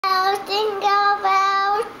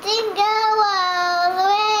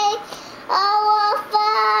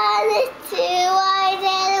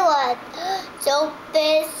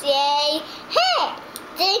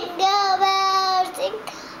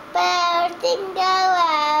jingle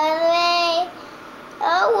all the way.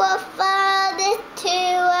 Oh, what fun it is to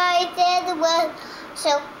ride in one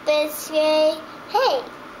open sleigh. Hey,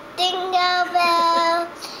 jingle bells,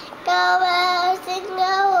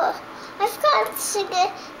 jingle. I forgot to sing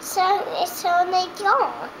a song. It's only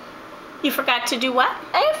gone. You forgot to do what?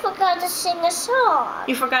 I forgot to sing a song.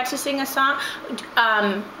 You forgot to sing a song?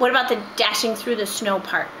 What about the dashing through the snow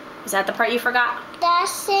part? Is that the part you forgot?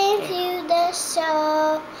 Dashing through the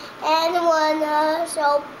snow and one eyes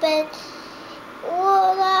open.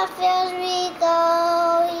 All the fields we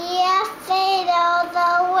go, yeah, fade all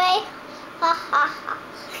the way. Ha ha ha.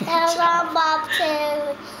 There's our Bob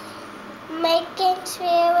too, making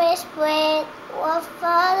sure it's great. What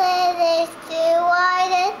fun it is to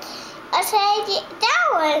ride it. I said that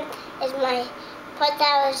one is my part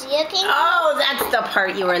that I was looking for. Oh, that's the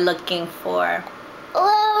part you were looking for.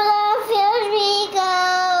 All the fields we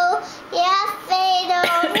go, yeah, fade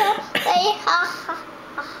all the way. Ha ha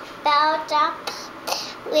ha. Bells up.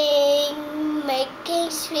 Making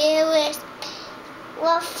spirits.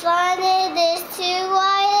 What fun it is to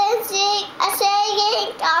ride and sing a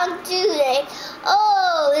singing down to the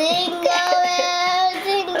oh, jingle bells,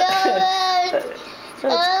 jingle bells.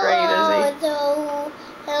 That's great, Izzy.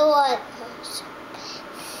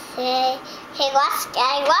 Hey, what's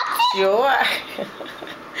going on? Sure.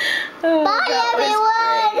 Oh, Bye,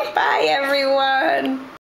 everyone. Bye, everyone.